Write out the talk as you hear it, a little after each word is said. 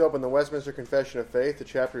Open the Westminster Confession of Faith to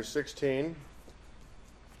chapter 16.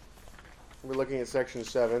 We're looking at section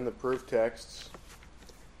 7, the proof texts.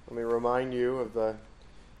 Let me remind you of the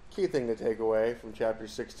key thing to take away from chapter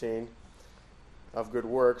 16 of good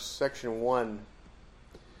works. Section 1.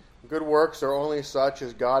 Good works are only such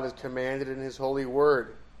as God has commanded in His holy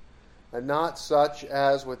word, and not such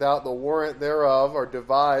as without the warrant thereof are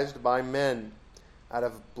devised by men, out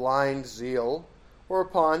of blind zeal, or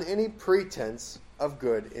upon any pretense of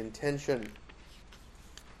good intention.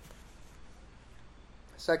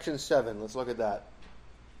 Section 7, let's look at that.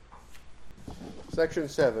 Section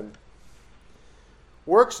 7.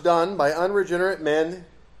 Works done by unregenerate men,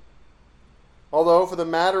 although for the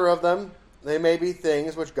matter of them they may be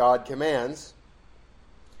things which God commands,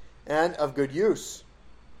 and of good use,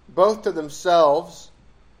 both to themselves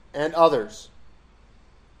and others.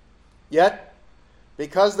 Yet,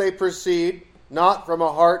 because they proceed not from a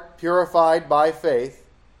heart purified by faith,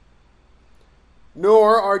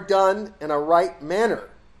 nor are done in a right manner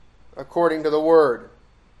according to the word,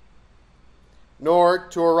 nor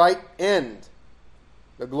to a right end,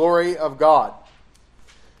 the glory of God.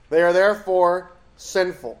 They are therefore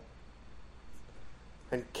sinful,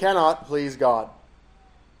 and cannot please God,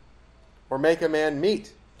 or make a man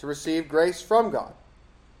meet to receive grace from God.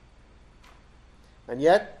 And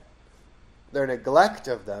yet, their neglect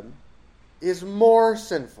of them is more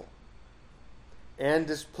sinful and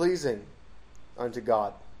displeasing unto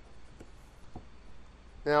God.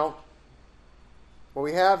 Now, what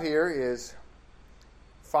we have here is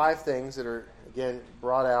 5 things that are, again,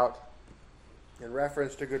 brought out in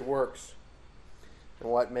reference to good works and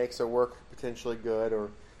what makes a work potentially good, or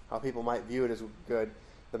how people might view it as good.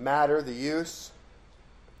 The matter, the use,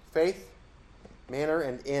 faith, manner,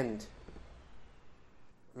 and end.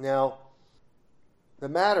 Now, the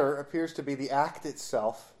matter appears to be the act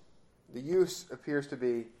itself. The use appears to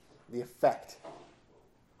be the effect.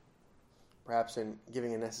 Perhaps in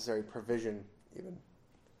giving a necessary provision, even.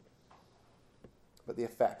 But the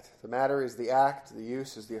effect. The matter is the act, the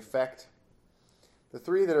use is the effect. The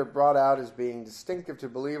 3 that are brought out as being distinctive to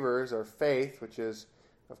believers are faith, which is,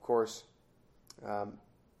 of course,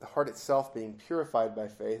 the heart itself being purified by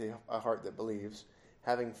faith, a heart that believes,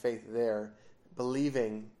 having faith there,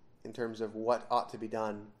 believing in terms of what ought to be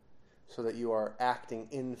done so that you are acting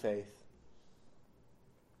in faith.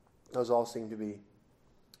 Those all seem to be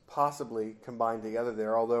possibly combined together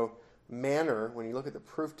there, although manner, when you look at the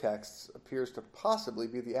proof texts, appears to possibly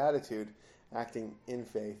be the attitude, acting in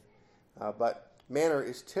faith. But manner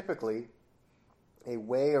is typically a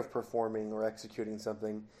way of performing or executing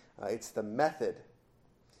something. It's the method,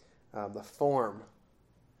 the form.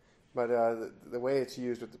 But the way it's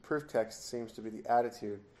used with the proof text seems to be the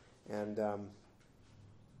attitude. And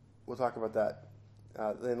we'll talk about that.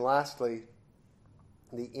 Then lastly,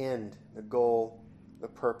 the end, the goal, the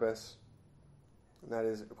purpose. And that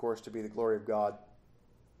is, of course, to be the glory of God.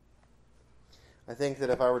 I think that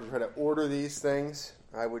if I were to try to order these things,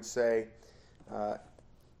 I would say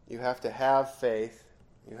you have to have faith.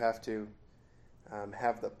 You have to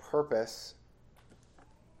have the purpose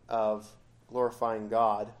of glorifying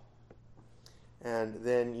God. And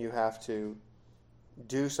then you have to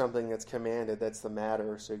do something that's commanded. That's the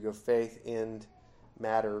matter. So you go faith, end,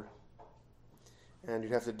 matter. And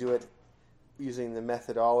you'd have to do it using the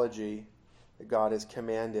methodology that God has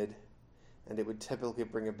commanded. And it would typically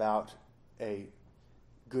bring about a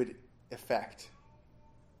good effect.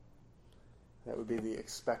 That would be the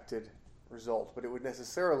expected result. But it would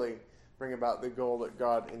necessarily bring about the goal that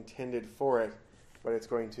God intended for it. But it's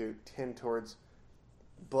going to tend towards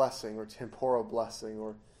blessing or temporal blessing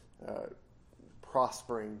or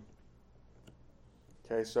prospering.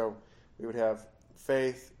 Okay, so we would have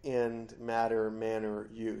faith, end, matter, manner,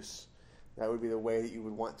 use. That would be the way that you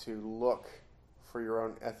would want to look for your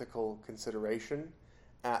own ethical consideration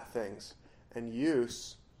at things. And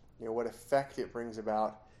use, what effect it brings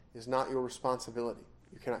about, is not your responsibility.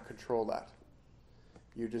 You cannot control that.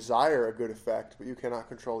 You desire a good effect, but you cannot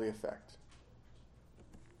control the effect.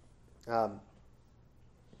 The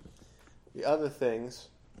other things,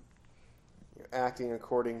 acting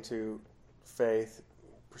according to faith,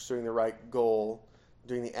 pursuing the right goal,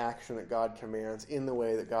 doing the action that God commands in the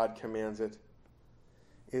way that God commands it,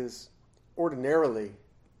 is ordinarily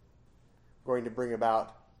going to bring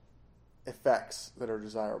about effects that are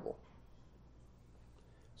desirable.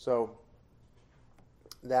 So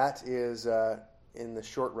that is in the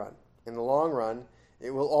short run. In the long run,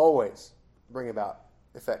 it will always bring about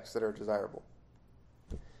effects that are desirable.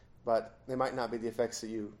 But they might not be the effects that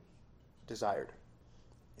you desired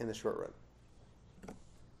in the short run.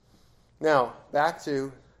 Now, back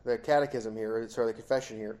to the catechism here, the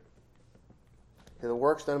confession here. The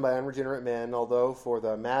works done by unregenerate men, although for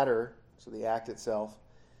the matter, so the act itself,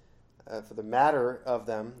 for the matter of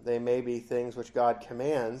them, they may be things which God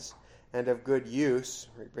commands and of good use,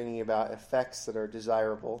 bringing about effects that are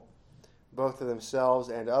desirable, both to themselves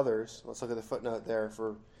and others. Let's look at the footnote there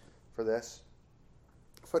for this.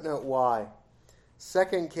 Footnote Y.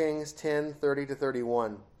 2 Kings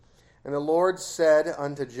 10:30-31. And the Lord said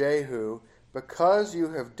unto Jehu, because you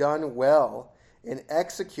have done well in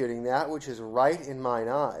executing that which is right in mine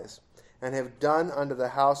eyes, and have done unto the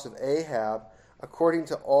house of Ahab according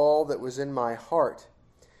to all that was in my heart,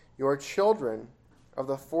 your children of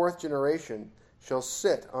the 4th generation shall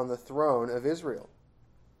sit on the throne of Israel.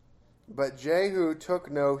 But Jehu took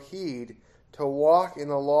no heed to walk in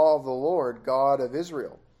the law of the Lord God of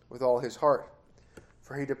Israel with all his heart,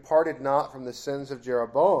 for he departed not from the sins of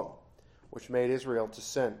Jeroboam, which made Israel to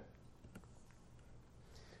sin.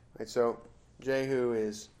 Right, so Jehu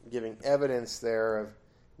is giving evidence there of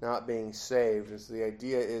not being saved. So the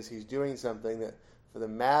idea is he's doing something that, for the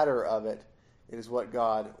matter of it, it is what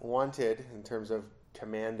God wanted in terms of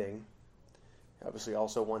commanding. Obviously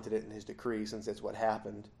also wanted it in his decree, since it's what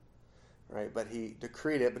happened. Right? But he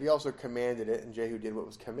decreed it, but he also commanded it, and Jehu did what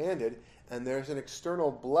was commanded. And there's an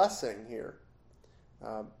external blessing here.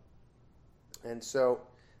 And so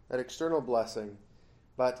that external blessing,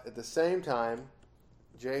 but at the same time,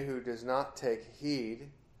 Jehu does not take heed,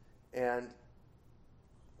 and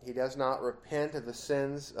he does not repent of the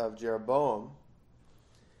sins of Jeroboam.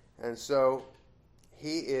 And so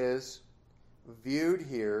he is viewed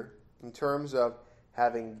here in terms of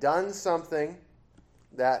having done something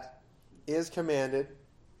that is commanded,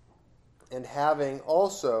 and having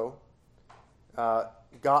also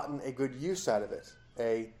gotten a good use out of it,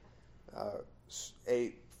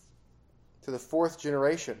 to the 4th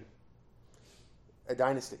generation, a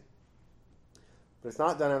dynasty. But it's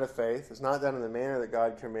not done out of faith. It's not done in the manner that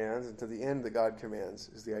God commands, and to the end that God commands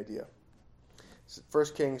is the idea. 1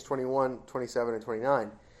 Kings 21:27 and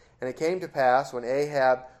 29. And it came to pass, when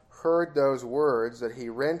Ahab heard those words, that he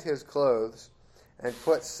rent his clothes, and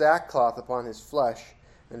put sackcloth upon his flesh,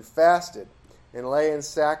 and fasted, and lay in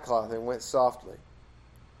sackcloth, and went softly.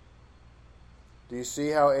 Do you see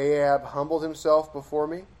how Ahab humbled himself before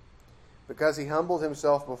me? Because he humbled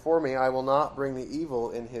himself before me, I will not bring the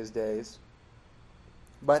evil in his days,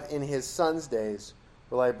 but in his son's days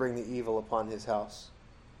will I bring the evil upon his house.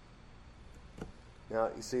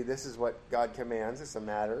 Now, you see, this is what God commands. It's a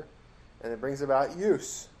matter, and it brings about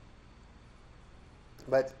use.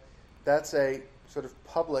 But that's a sort of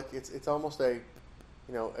public, it's almost a,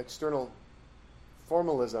 external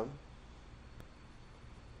formalism.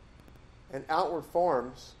 And outward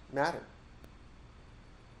forms matter.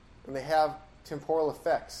 And they have temporal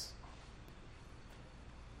effects.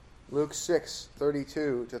 Luke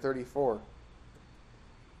 6:32-34.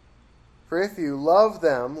 For if you love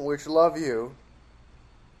them which love you,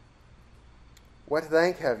 what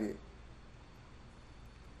thank have you?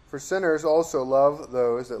 For sinners also love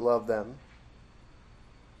those that love them.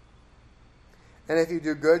 And if you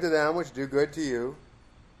do good to them which do good to you,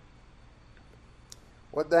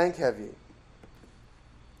 what thank have you?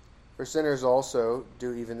 For sinners also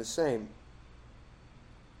do even the same.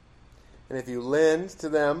 And if you lend to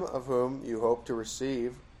them of whom you hope to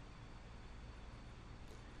receive,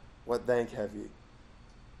 what thank have ye?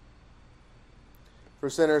 For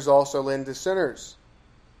sinners also lend to sinners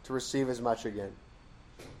to receive as much again.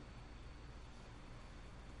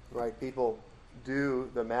 Right? People do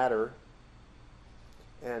the matter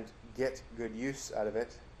and get good use out of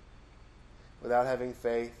it without having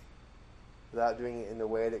faith, without doing it in the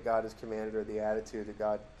way that God has commanded or the attitude that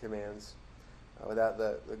God commands, without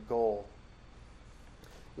the goal.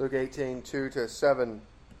 Luke 18:2-7,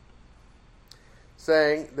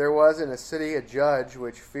 saying, there was in a city a judge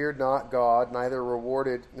which feared not God, neither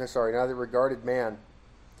regarded man.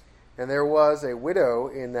 And there was a widow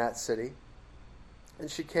in that city,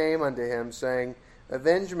 and she came unto him, saying,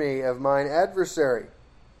 avenge me of mine adversary.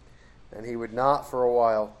 And he would not for a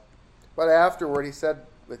while. But afterward he said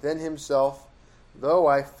within himself, though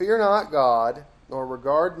I fear not God, nor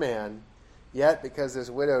regard man, yet because this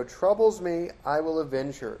widow troubles me, I will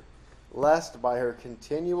avenge her, lest by her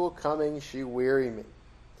continual coming she weary me.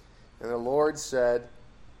 And the Lord said,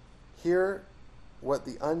 hear what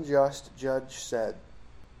the unjust judge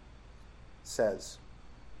says.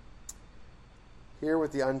 Hear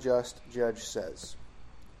what the unjust judge says.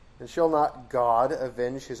 And shall not God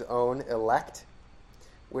avenge his own elect,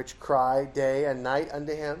 which cry day and night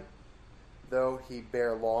unto him, though he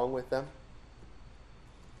bear long with them?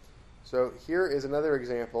 So here is another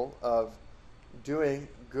example of doing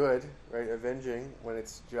good, right? Avenging when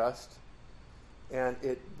it's just, and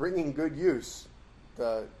it bringing good use,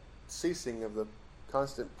 the ceasing of the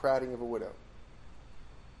constant prating of a widow.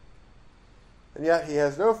 And yet he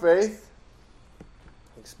has no faith,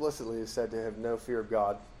 explicitly is said to have no fear of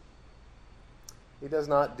God. He does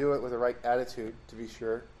not do it with the right attitude, to be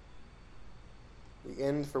sure. The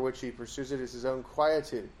end for which he pursues it is his own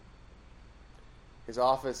quietude. His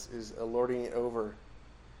office is lording it over,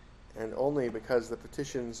 and only because the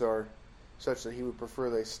petitions are such that he would prefer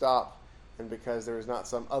they stop, and because there is not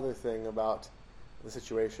some other thing about the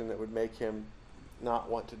situation that would make him not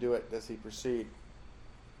want to do it does he proceed.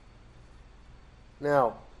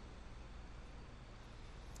 Now,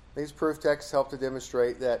 these proof texts help to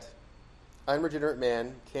demonstrate that unregenerate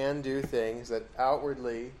man can do things that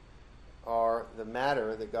outwardly are the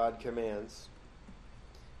matter that God commands,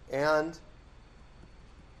 and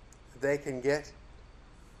they can get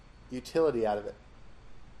utility out of it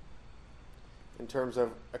in terms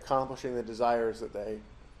of accomplishing the desires that they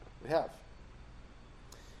have.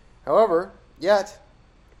 However, yet,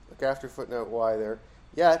 look after footnote Y there,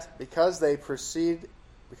 yet, because they proceeded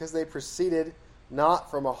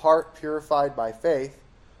not from a heart purified by faith,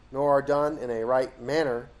 nor are done in a right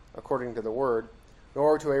manner, according to the word,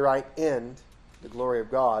 nor to a right end, the glory of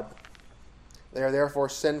God, they are therefore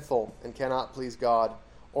sinful and cannot please God,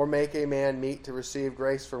 or make a man meet to receive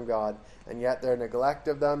grace from God, and yet their neglect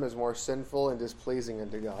of them is more sinful and displeasing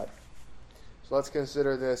unto God. So let's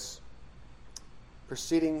consider this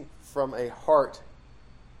proceeding from a heart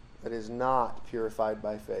that is not purified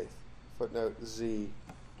by faith. Footnote Z.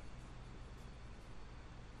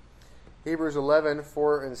 Hebrews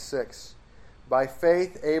 11:4 and 6. By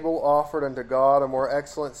faith Abel offered unto God a more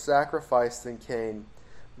excellent sacrifice than Cain,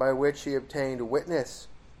 by which he obtained witness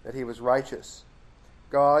that he was righteous,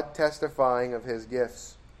 God testifying of his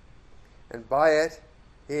gifts. And by it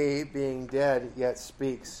he, being dead, yet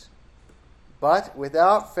speaks. But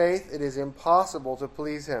without faith it is impossible to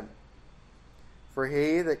please him. For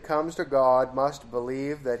he that comes to God must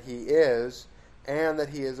believe that he is, and that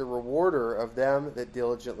he is a rewarder of them that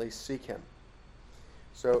diligently seek him.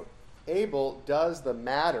 So Abel does the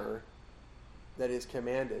matter that is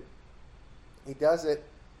commanded. He does it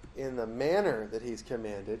in the manner that he's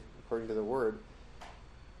commanded, according to the word.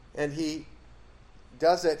 And he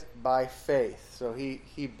does it by faith. So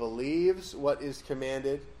he believes what is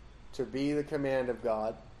commanded to be the command of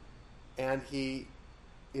God, and he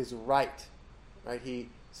is right. He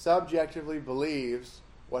subjectively believes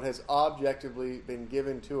what has objectively been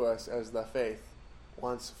given to us as the faith,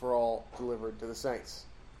 once for all delivered to the saints.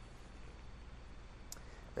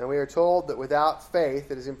 And we are told that without faith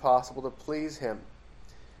it is impossible to please him.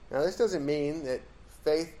 Now this doesn't mean that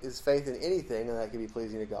faith is faith in anything and that can be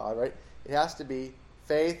pleasing to God, right? It has to be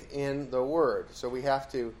faith in the Word. So we have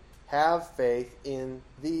to have faith in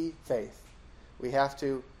the faith. We have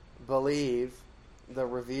to believe the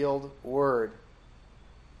revealed Word.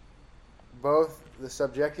 Both the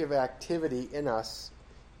subjective activity in us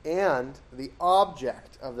and the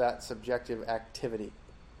object of that subjective activity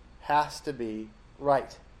has to be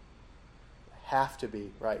right. Have to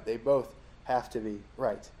be right. They both have to be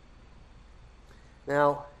right.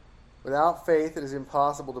 Now, without faith it is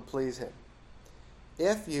impossible to please him.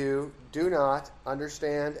 If you do not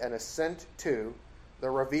understand and assent to the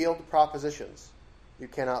revealed propositions, you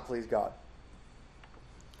cannot please God.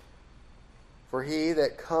 For he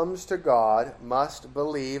that comes to God must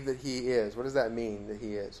believe that he is. What does that mean, that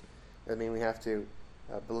he is? Does that mean we have to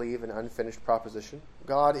believe an unfinished proposition?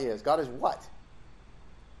 God is. God is what?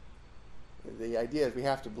 The idea is we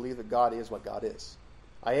have to believe that God is what God is.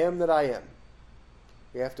 I am that I am.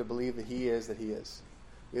 We have to believe that he is that he is.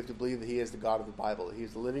 We have to believe that he is the God of the Bible, that he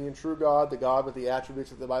is the living and true God, the God with the attributes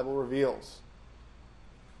that the Bible reveals.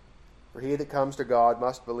 For he that comes to God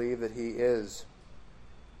must believe that he is,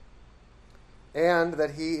 and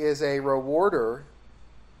that he is a rewarder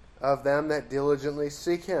of them that diligently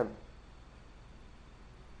seek him.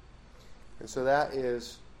 And so that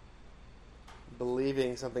is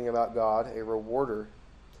believing something about God, a rewarder.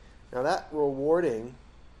 Now that rewarding,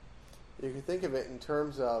 you can think of it in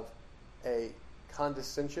terms of a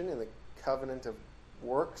condescension in the covenant of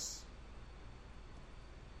works.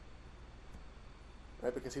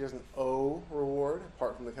 Right? Because he doesn't owe reward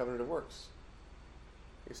apart from the covenant of works.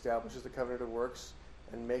 He establishes the covenant of works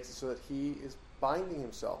and makes it so that he is binding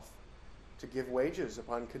himself to give wages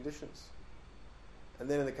upon conditions. And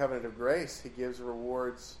then in the covenant of grace, he gives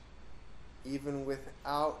rewards even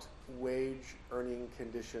without wage earning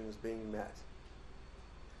conditions being met.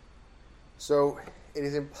 So it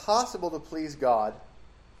is impossible to please God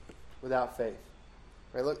without faith.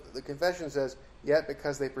 Right? Look, the confession says yet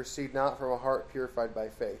because they proceed not from a heart purified by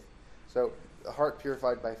faith. So, the heart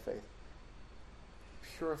purified by faith.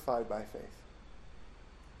 Purified by faith.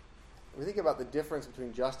 When we think about the difference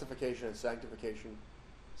between justification and sanctification,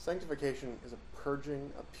 sanctification is a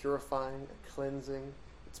purging, a purifying, a cleansing.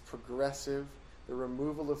 It's progressive, the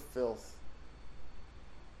removal of filth.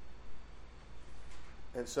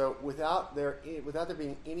 And so without there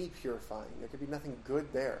being any purifying, there could be nothing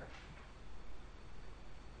good there.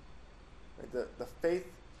 Right? The faith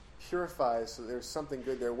purifies, so there's something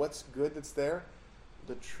good there. What's good that's there?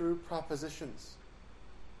 The true propositions,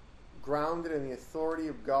 grounded in the authority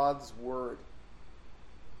of God's Word.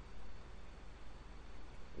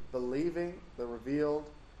 Believing the revealed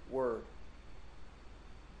Word.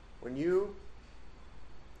 When you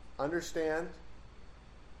understand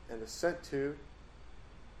and assent to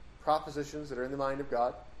propositions that are in the mind of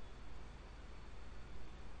God,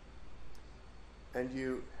 and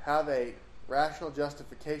you have a rational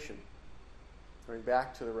justification, going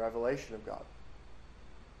back to the revelation of God,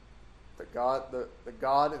 the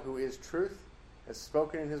God who is truth has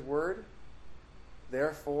spoken in His Word,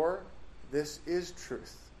 therefore this is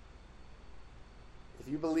truth. If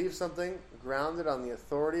you believe something grounded on the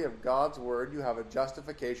authority of God's Word, you have a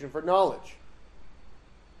justification for knowledge.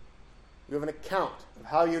 You have an account of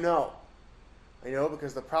how you know. I know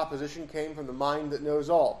because the proposition came from the mind that knows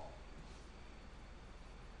all.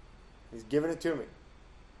 He's given it to me.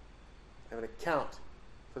 I have an account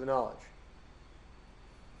for the knowledge.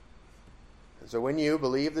 And so when you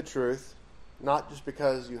believe the truth, not just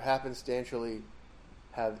because you happenstantially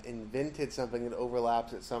have invented something that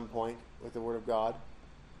overlaps at some point with the Word of God,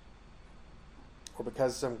 or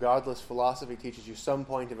because some godless philosophy teaches you some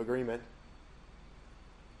point of agreement,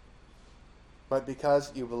 but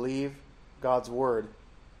because you believe God's Word,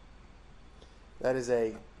 that is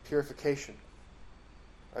a purification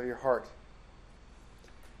of your heart.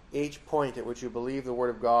 Each point at which you believe the Word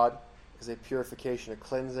of God is a purification, a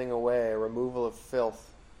cleansing away, a removal of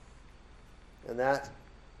filth. And that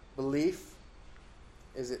belief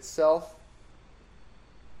is itself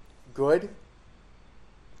good,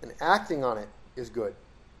 and acting on it is good.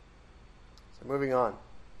 So moving on.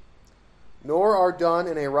 Nor are done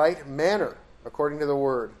in a right manner, according to the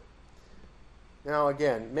Word. Now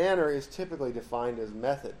again, manner is typically defined as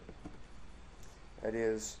method. It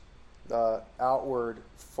is the outward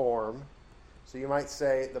form. So you might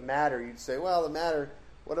say the matter, you'd say, well, the matter,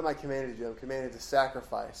 what am I commanded to do? I'm commanded to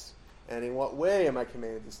sacrifice. And in what way am I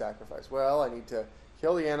commanded to sacrifice? Well, I need to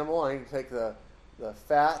kill the animal, I need to take the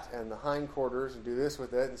fat and the hindquarters and do this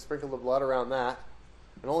with it and sprinkle the blood around that.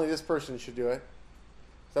 And only this person should do it.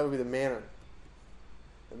 So that would be the manner,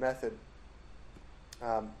 the method.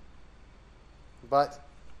 But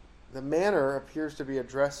the manner appears to be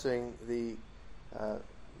addressing the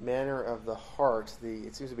manner of the heart.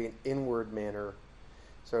 It seems to be an inward manner.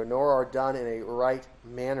 So, nor are done in a right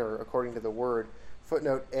manner according to the Word.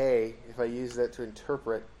 Footnote A, if I use that to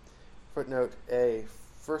interpret, footnote A,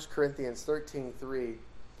 1 Corinthians 13:3,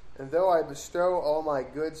 and though I bestow all my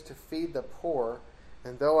goods to feed the poor,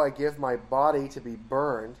 and though I give my body to be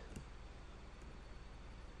burned.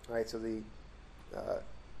 All right, so the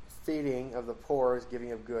feeding of the poor is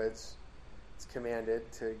giving of goods. It's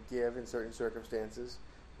commanded to give in certain circumstances.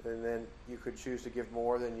 And then you could choose to give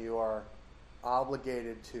more than you are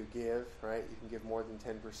obligated to give, right? You can give more than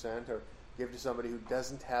 10%, or give to somebody who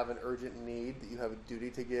doesn't have an urgent need that you have a duty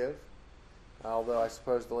to give. Although I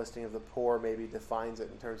suppose the listing of the poor maybe defines it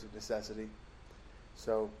in terms of necessity.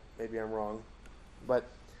 So maybe I'm wrong. But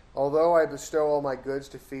although I bestow all my goods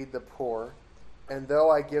to feed the poor, and though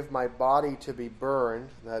I give my body to be burned,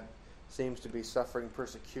 that seems to be suffering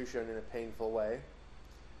persecution in a painful way,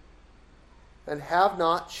 and have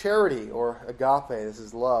not charity, or agape, this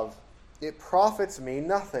is love, it profits me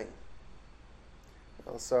nothing.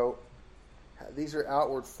 So these are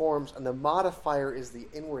outward forms, and the modifier is the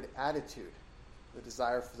inward attitude, the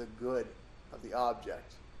desire for the good of the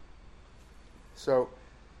object. So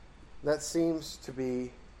that seems to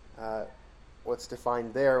be what's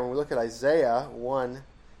defined there. When we look at Isaiah 1,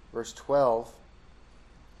 verse 12,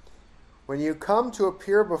 when you come to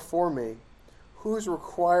appear before me, who has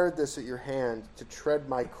required this at your hand to tread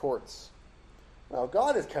my courts? Well,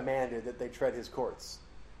 God has commanded that they tread His courts.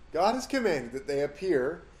 God has commanded that they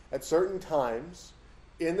appear at certain times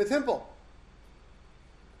in the temple.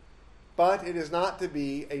 But it is not to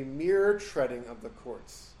be a mere treading of the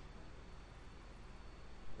courts.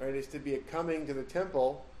 Right? It is to be a coming to the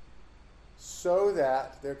temple so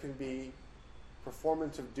that there can be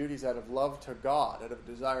performance of duties out of love to God, out of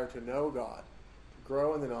a desire to know God, to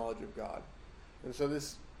grow in the knowledge of God. And so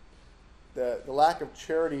this the lack of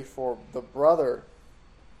charity for the brother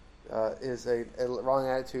is a wrong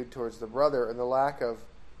attitude towards the brother, and the lack of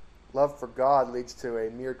love for God leads to a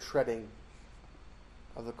mere treading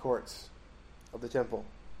of the courts of the temple.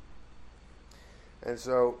 And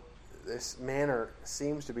so this manner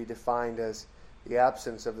seems to be defined as the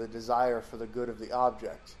absence of the desire for the good of the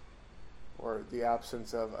object, or the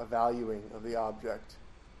absence of a valuing of the object,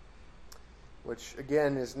 which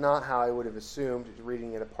again is not how I would have assumed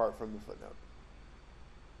reading it apart from the footnote.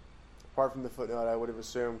 Apart from the footnote, I would have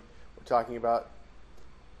assumed we're talking about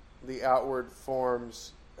the outward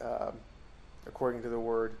forms according to the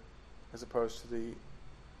word, as opposed to the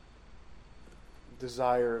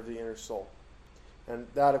desire of the inner soul. And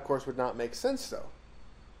that, of course, would not make sense, though,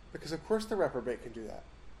 because, of course, the reprobate can do that.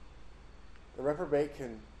 The reprobate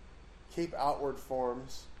can keep outward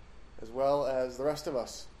forms as well as the rest of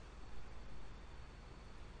us,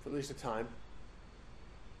 for at least a time.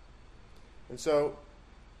 And so,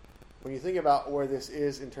 when you think about where this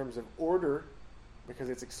is in terms of order, because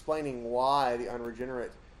it's explaining why the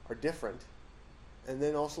unregenerate are different, and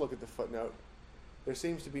then also look at the footnote, there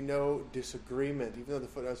seems to be no disagreement, even though the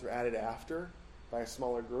footnotes were added after by a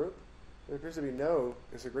smaller group. There appears to be no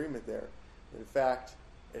disagreement there. In fact,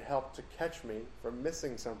 it helped to catch me from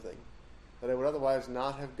missing something that I would otherwise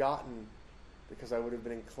not have gotten, because I would have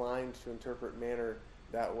been inclined to interpret manner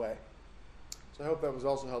that way. So I hope that was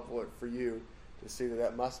also helpful for you to see that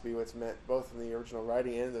that must be what's meant both in the original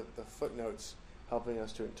writing and the footnotes, helping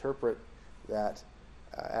us to interpret that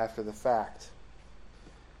after the fact.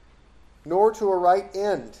 Nor to a right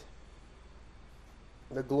end,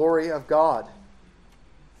 the glory of God.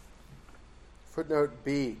 Footnote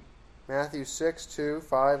B, Matthew 6, 2,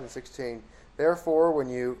 5, and 16. Therefore, when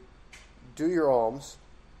you do your alms,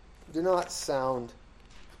 do not sound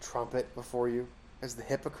a trumpet before you, as the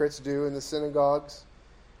hypocrites do in the synagogues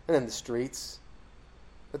and in the streets,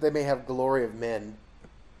 that they may have glory of men.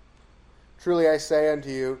 Truly I say unto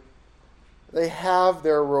you, they have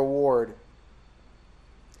their reward.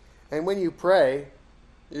 And when you pray,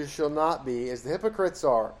 you shall not be as the hypocrites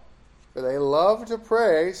are, for they love to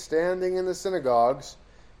pray standing in the synagogues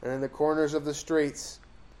and in the corners of the streets,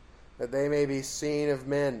 that they may be seen of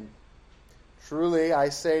men. Truly I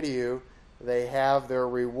say to you, they have their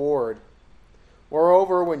reward.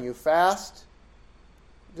 Moreover, when you fast,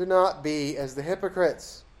 do not be as the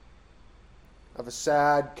hypocrites, of a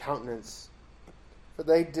sad countenance, for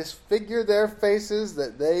they disfigure their faces,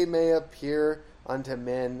 that they may appear unto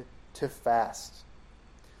men to fast.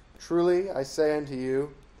 Truly I say unto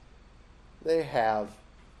you, they have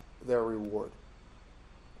their reward.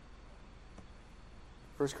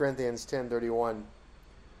 1 Corinthians 10:31.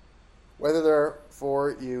 Whether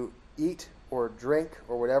therefore you eat or drink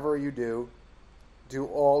or whatever you do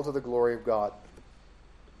all to the glory of God.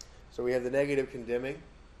 So we have the negative condemning,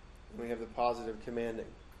 and we have the positive commanding.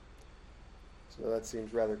 So that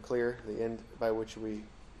seems rather clear. The end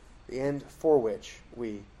for which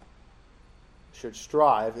we should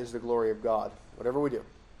strive is the glory of God, whatever we do.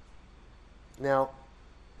 Now,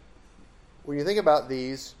 when you think about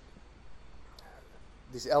these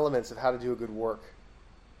elements of how to do a good work,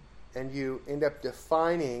 and you end up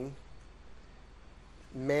defining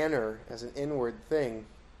manner as an inward thing,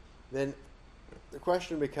 then the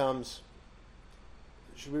question becomes,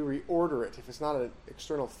 should we reorder it? If it's not an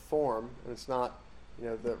external form, and it's not,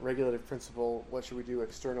 the regulative principle, what should we do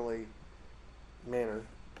externally manner,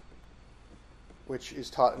 which is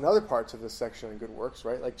taught in other parts of this section on good works,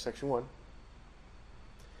 right, like section 1,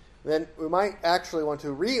 then we might actually want to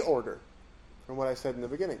reorder from what I said in the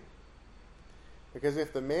beginning. Because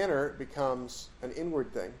if the manner becomes an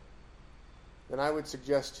inward thing, then I would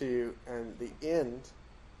suggest to you, and the end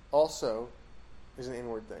also is an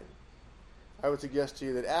inward thing, I would suggest to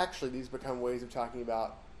you that actually these become ways of talking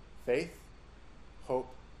about faith,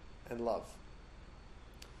 hope, and love.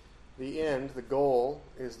 The end, the goal,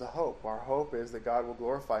 is the hope. Our hope is that God will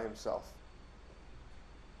glorify himself.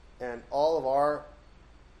 And all of our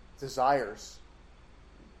desires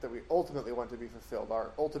that we ultimately want to be fulfilled,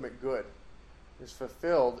 our ultimate good, is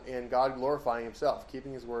fulfilled in God glorifying himself,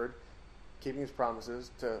 keeping his word, keeping his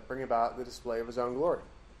promises to bring about the display of his own glory.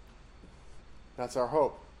 That's our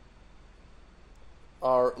hope.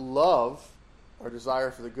 Our love, our desire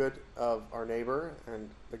for the good of our neighbor and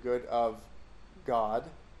the good of God,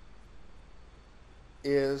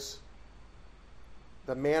 is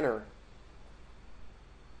the manner.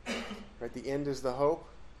 Right? The end is the hope.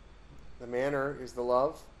 The manner is the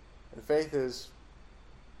love. And faith is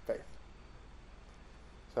faith.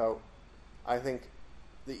 So I think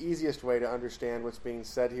the easiest way to understand what's being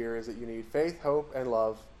said here is that you need faith, hope, and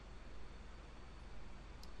love.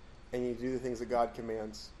 and you do the things that God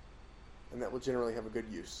commands, and that will generally have a good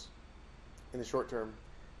use in the short term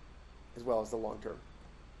as well as the long term.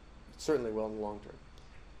 It certainly will in the long term.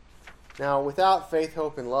 Now, without faith,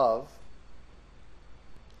 hope, and love,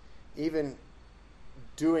 even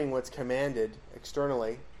doing what's commanded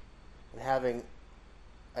externally and having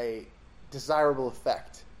a desirable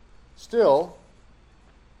effect still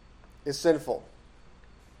is sinful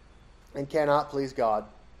and cannot please God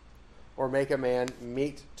or make a man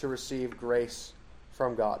meet to receive grace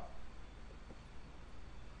from God.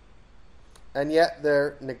 And yet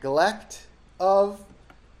their neglect of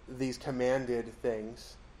these commanded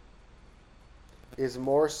things is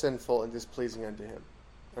more sinful and displeasing unto him,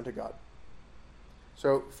 unto God.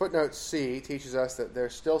 So footnote C teaches us that they're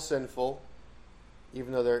still sinful,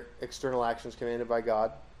 even though their external actions commanded by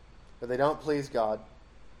God, but they don't please God,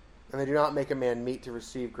 and they do not make a man meet to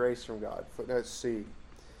receive grace from God. Footnote C.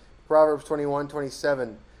 Proverbs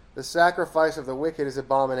 21:27, the sacrifice of the wicked is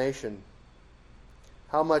abomination.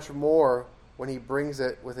 How much more when he brings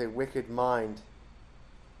it with a wicked mind,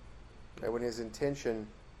 and when his intention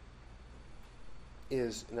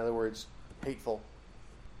is, in other words, hateful.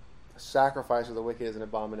 The sacrifice of the wicked is an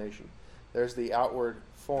abomination. There's the outward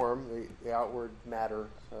form, the outward matter,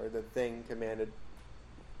 the thing commanded.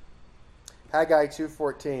 Haggai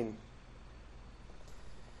 2:14.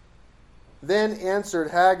 Then answered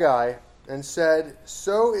Haggai and said,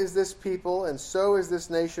 so is this people, and so is this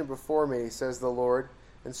nation before me, says the Lord,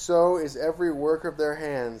 and so is every work of their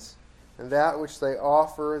hands, and that which they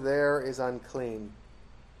offer there is unclean.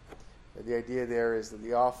 The idea there is that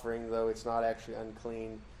the offering, though it's not actually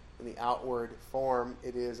unclean, in the outward form,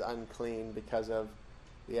 it is unclean because of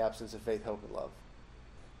the absence of faith, hope, and love.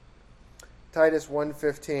 Titus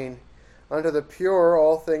 1:15, unto the pure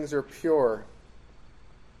all things are pure,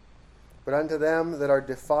 but unto them that are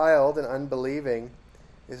defiled and unbelieving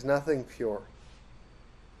is nothing pure.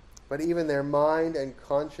 But even their mind and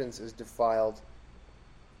conscience is defiled.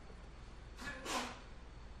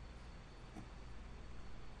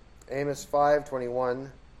 Amos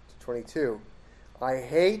 5:21-22.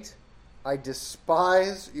 I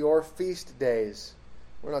despise your feast days.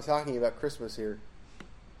 We're not talking about Christmas here.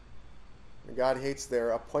 God hates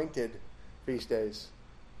their appointed feast days.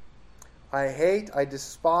 I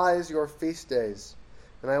despise your feast days,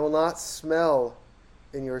 and I will not smell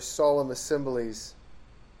in your solemn assemblies.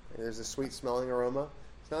 There's a sweet smelling aroma.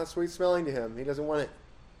 It's not sweet smelling to him. He doesn't want it.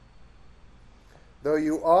 Though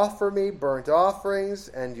you offer me burnt offerings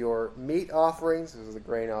and your meat offerings, those are the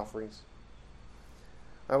grain offerings,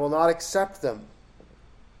 I will not accept them.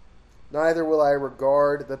 Neither will I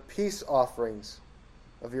regard the peace offerings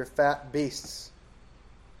of your fat beasts.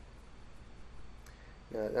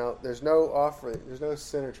 Now, there's no offering, there's no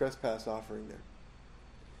sin or trespass offering there.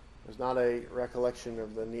 There's not a recollection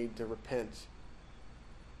of the need to repent,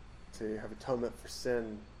 to have atonement for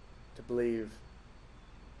sin, to believe.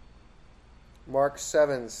 Mark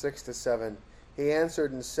 7:6-7. He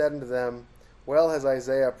answered and said unto them, well has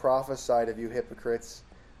Isaiah prophesied of you hypocrites,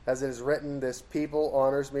 as it is written, this people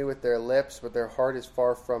honors me with their lips, but their heart is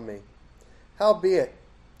far from me. Howbeit,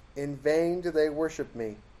 in vain do they worship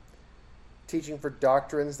me, teaching for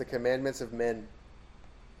doctrines the commandments of men.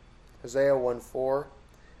 Hosea 1:4.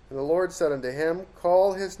 And the Lord said unto him,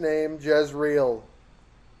 call his name Jezreel.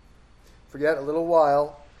 For yet a little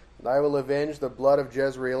while, and I will avenge the blood of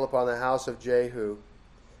Jezreel upon the house of Jehu,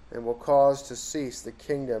 and will cause to cease the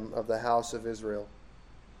kingdom of the house of Israel.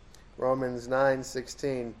 Romans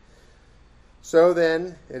 9:16. So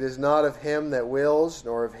then, it is not of him that wills,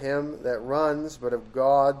 nor of him that runs, but of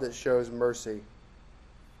God that shows mercy.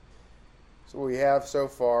 So what we have so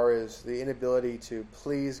far is the inability to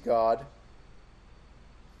please God.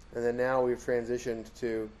 And then now we've transitioned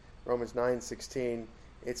to Romans 9:16.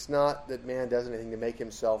 It's not that man does anything to make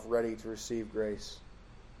himself ready to receive grace.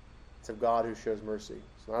 It's of God who shows mercy.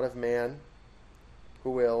 It's not of man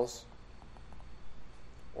who wills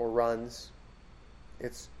or runs.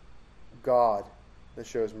 It's God that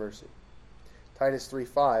shows mercy. Titus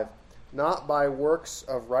 3:5. Not by works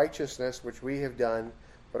of righteousness which we have done,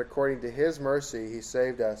 but according to his mercy he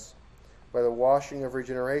saved us, by the washing of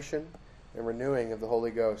regeneration and renewing of the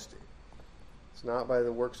Holy Ghost. It's not by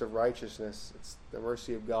the works of righteousness. It's the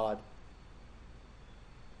mercy of God.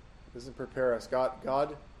 It doesn't prepare us.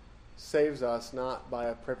 God saves us not by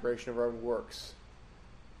a preparation of our own works.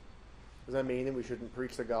 Does that mean that we shouldn't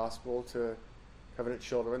preach the gospel to covenant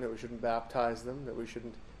children, that we shouldn't baptize them, that we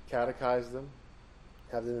shouldn't catechize them,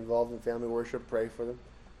 have them involved in family worship, pray for them?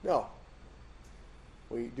 No.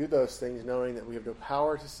 We do those things knowing that we have no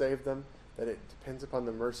power to save them, that it depends upon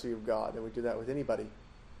the mercy of God, and we do that with anybody.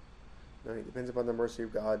 Knowing it depends upon the mercy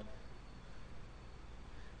of God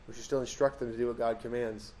we should still instruct them to do what God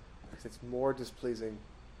commands, because it's more displeasing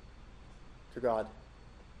to God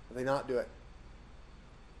if they not do it.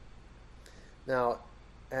 Now,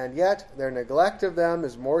 and yet their neglect of them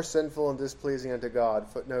is more sinful and displeasing unto God.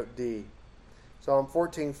 Footnote D. Psalm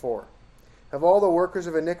 14:4. Have all the workers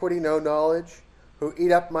of iniquity no knowledge, who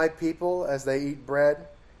eat up my people as they eat bread,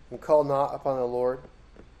 and call not upon the Lord?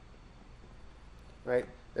 Right?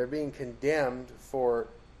 They're being condemned for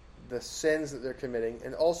the sins that they're committing,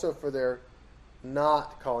 and also for their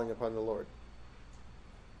not calling upon the Lord.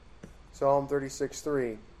 Psalm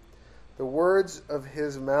 36:3. The words of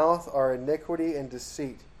his mouth are iniquity and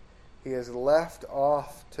deceit. He has left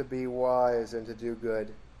off to be wise and to do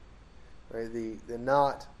good. Right? The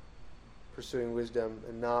not pursuing wisdom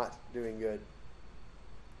and not doing good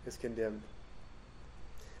is condemned.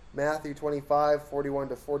 Matthew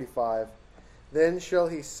 25:41-45. Then shall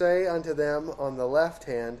he say unto them on the left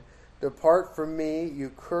hand, Depart from me, you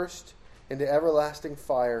cursed, into everlasting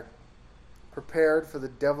fire, prepared for the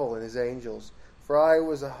devil and his angels. For I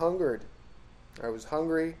was hungry,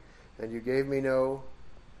 and you gave me no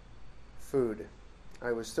food.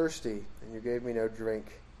 I was thirsty, and you gave me no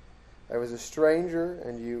drink. I was a stranger,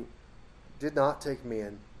 and you did not take me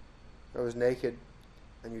in. I was naked,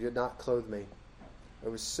 and you did not clothe me. I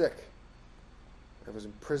was sick. I was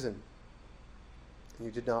in prison, and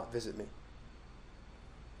you did not visit me.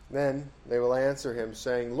 Then they will answer him,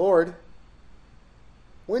 saying, Lord,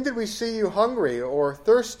 when did we see you hungry, or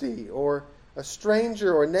thirsty, or a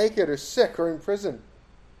stranger, or naked, or sick, or in prison,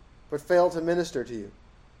 but failed to minister to you?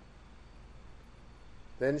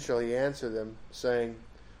 Then shall he answer them, saying,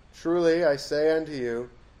 Truly I say unto you,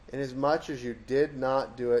 inasmuch as you did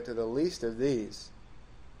not do it to the least of these,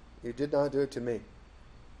 you did not do it to me.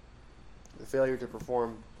 The failure to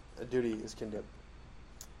perform a duty is condemned.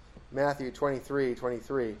 Matthew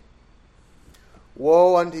 23:23.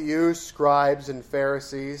 Woe unto you, scribes and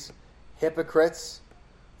Pharisees, hypocrites,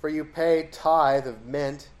 for you pay tithe of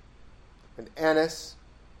mint and anise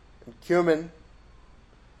and cumin,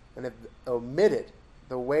 and have omitted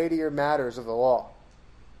the weightier matters of the law,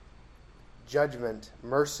 judgment,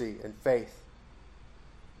 mercy, and faith.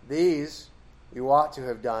 These you ought to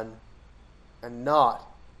have done, and not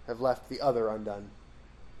have left the other undone.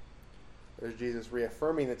 There's Jesus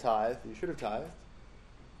reaffirming the tithe. You should have tithed.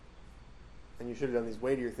 And you should have done these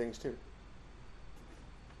weightier things too.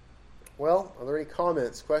 Well, are there any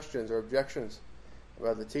comments, questions, or objections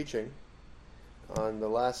about the teaching on the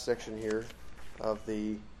last section here of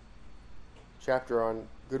the chapter on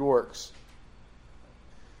good works?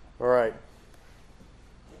 All right.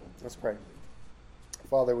 Let's pray.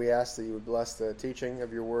 Father, we ask that you would bless the teaching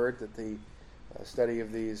of your word, that the study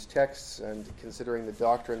of these texts and considering the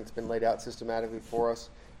doctrine that's been laid out systematically for us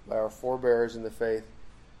by our forebears in the faith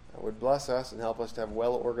would bless us and help us to have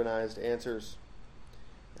well-organized answers.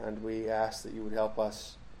 And we ask that you would help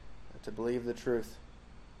us to believe the truth.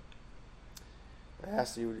 I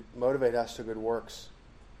ask that you would motivate us to good works,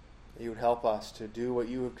 that you would help us to do what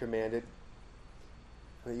you have commanded,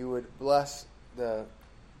 that you would bless the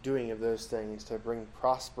doing of those things to bring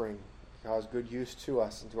prospering, cause good use to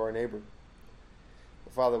us and to our neighbor.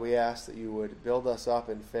 Father, we ask that you would build us up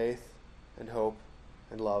in faith and hope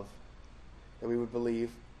and love, that we would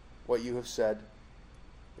believe what you have said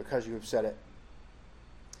because you have said it,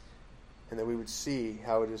 and that we would see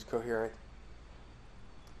how it is coherent.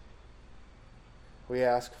 We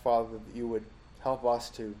ask, Father, that you would help us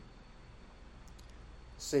to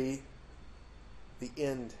see the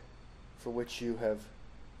end for which you have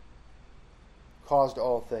caused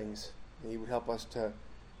all things, and you would help us to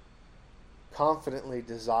confidently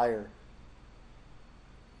desire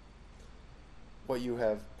what you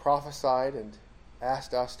have prophesied and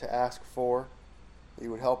asked us to ask for. That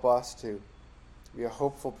you would help us to be a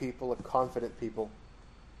hopeful people, a confident people.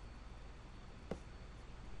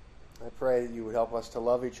 I pray that you would help us to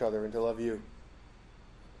love each other and to love you.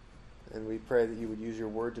 And we pray that you would use your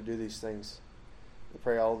word to do these things. We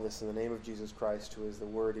pray all of this in the name of Jesus Christ, who is the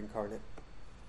Word incarnate.